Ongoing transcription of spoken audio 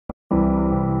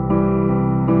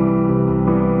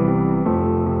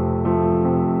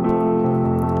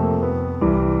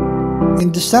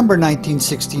In December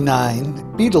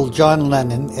 1969, Beatles John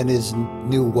Lennon and his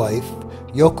new wife,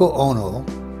 Yoko Ono,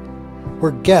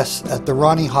 were guests at the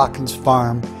Ronnie Hawkins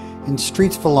farm in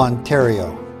Streetsville,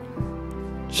 Ontario.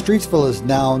 Streetsville is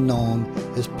now known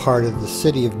as part of the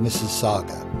city of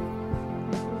Mississauga.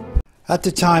 At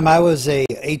the time, I was a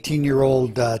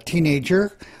 18-year-old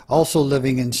teenager, also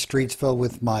living in Streetsville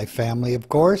with my family, of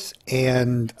course,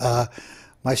 and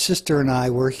my sister and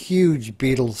I were huge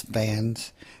Beatles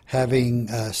fans, having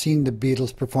seen the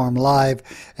Beatles perform live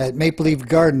at Maple Leaf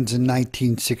Gardens in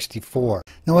 1964.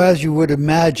 Now, as you would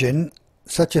imagine,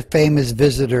 such a famous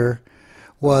visitor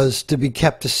was to be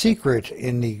kept a secret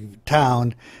in the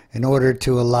town in order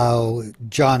to allow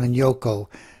John and Yoko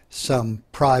some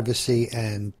privacy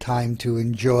and time to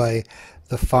enjoy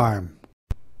the farm.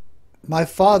 My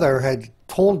father had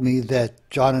told me that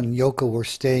John and Yoko were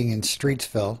staying in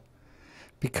Streetsville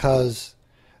because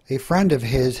a friend of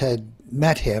his had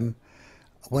met him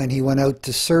when he went out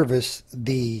to service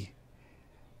the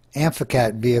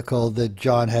Amphicat vehicle that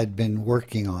John had been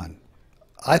working on.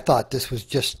 I thought this was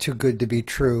just too good to be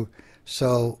true,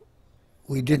 so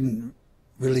we didn't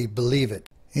really believe it.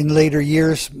 In later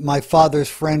years, my father's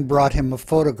friend brought him a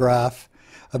photograph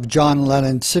of John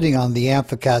Lennon sitting on the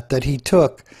Amphicat that he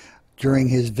took during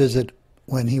his visit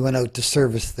when he went out to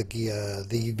service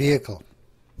the vehicle.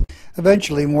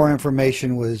 Eventually, more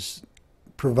information was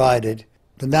provided.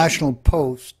 The National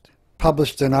Post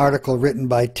published an article written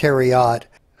by Terry Ott,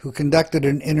 who conducted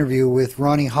an interview with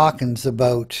Ronnie Hawkins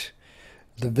about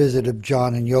the visit of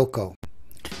John and Yoko.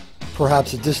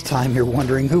 Perhaps at this time you're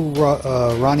wondering who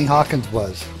Ronnie Hawkins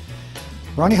was.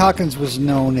 Ronnie Hawkins was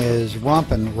known as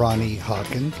Rompin Ronnie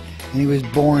Hawkins, and he was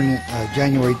born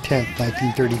January 10,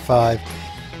 1935,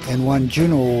 and won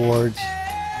Juno Awards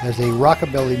as a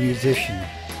rockabilly musician.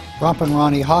 Rompin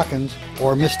Ronnie Hawkins,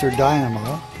 or Mr.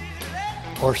 Dynamo,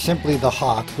 or simply the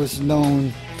Hawk, was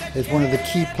known as one of the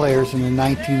key players in the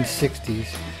 1960s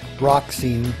rock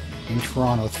scene in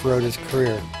Toronto throughout his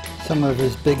career. Some of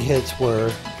his big hits were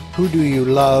Who Do You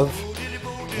Love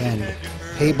and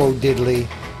Hey Bo Diddley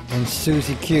and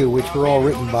Susie Q, which were all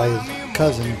written by his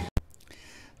cousin.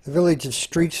 The village of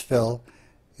Streetsville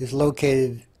is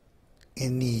located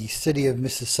in the city of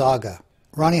Mississauga.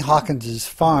 Ronnie Hawkins'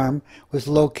 farm was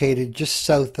located just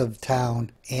south of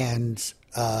town and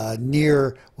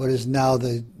near what is now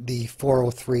the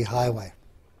 403 highway.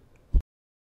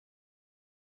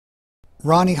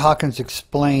 Ronnie Hawkins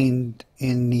explained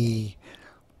in the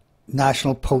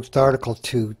National Post article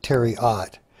to Terry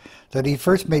Ott that he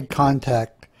first made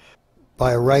contact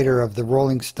by a writer of the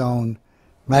Rolling Stone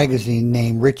magazine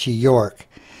named Richie York.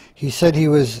 He said he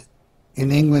was in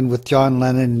England with John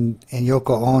Lennon and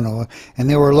Yoko Ono, and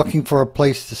they were looking for a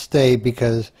place to stay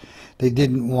because they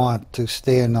didn't want to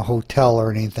stay in a hotel or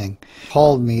anything. He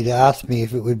called me to ask me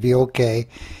if it would be okay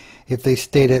if they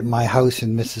stayed at my house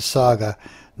in Mississauga,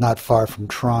 not far from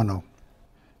Toronto.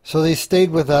 So they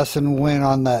stayed with us and went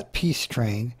on that peace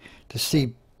train to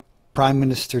see Prime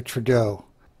Minister Trudeau.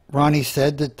 Ronnie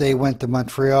said that they went to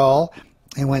Montreal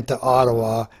and went to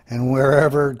Ottawa and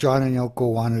wherever John and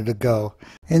Yoko wanted to go.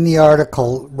 In the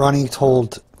article, Ronnie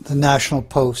told the National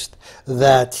Post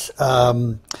that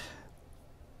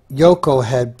Yoko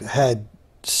had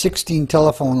 16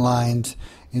 telephone lines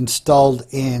installed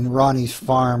in Ronnie's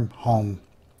farm home.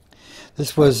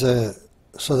 This was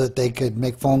so that they could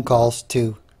make phone calls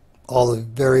to all the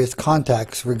various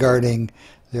contacts regarding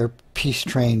their peace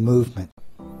train movement.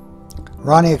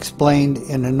 Ronnie explained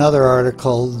in another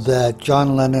article that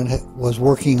John Lennon was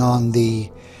working on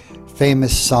the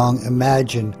famous song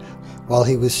Imagine while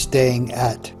he was staying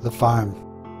at the farm.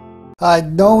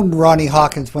 I'd known Ronnie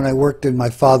Hawkins when I worked in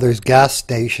my father's gas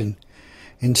station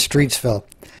in Streetsville.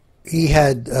 He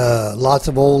had lots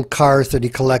of old cars that he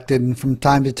collected, and from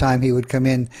time to time he would come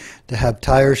in to have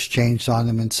tires changed on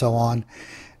them and so on.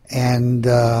 And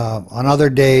on other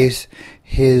days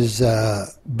his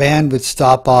band would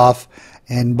stop off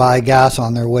and buy gas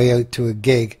on their way out to a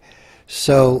gig.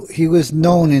 So he was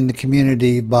known in the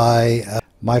community by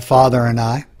my father and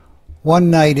I.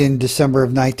 One night in December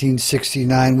of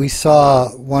 1969, we saw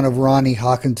one of Ronnie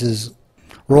Hawkins's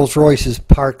Rolls Royces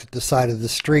parked at the side of the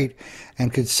street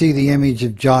and could see the image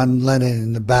of John Lennon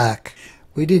in the back.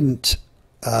 We didn't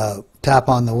tap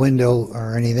on the window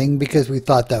or anything because we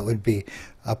thought that would be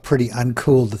a pretty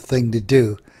uncool thing to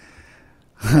do.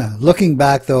 Looking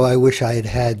back, though, I wish I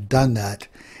had done that,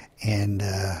 and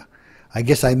I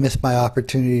guess I missed my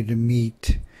opportunity to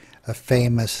meet a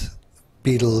famous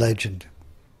Beatle legend.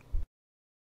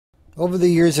 Over the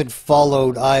years that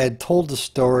followed, I had told the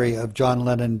story of John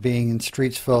Lennon being in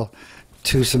Streetsville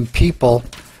to some people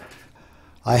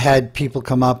I had people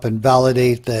come up and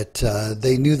validate that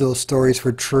they knew those stories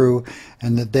were true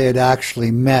and that they had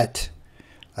actually met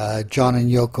John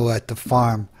and Yoko at the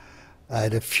farm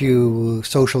at a few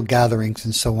social gatherings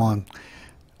and so on.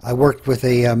 I worked with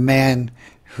a man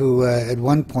who at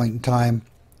one point in time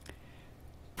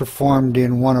performed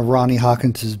in one of Ronnie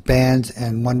Hawkins' bands,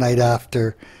 and one night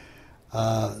after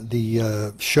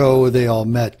the show they all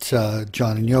met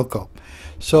John and Yoko.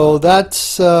 So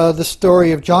that's the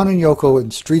story of John and Yoko in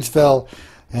Streetsville,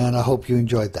 and I hope you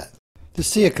enjoyed that. To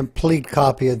see a complete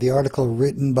copy of the article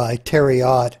written by Terry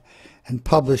Ott and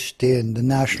published in the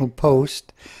National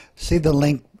Post, see the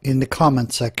link in the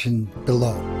comment section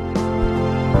below.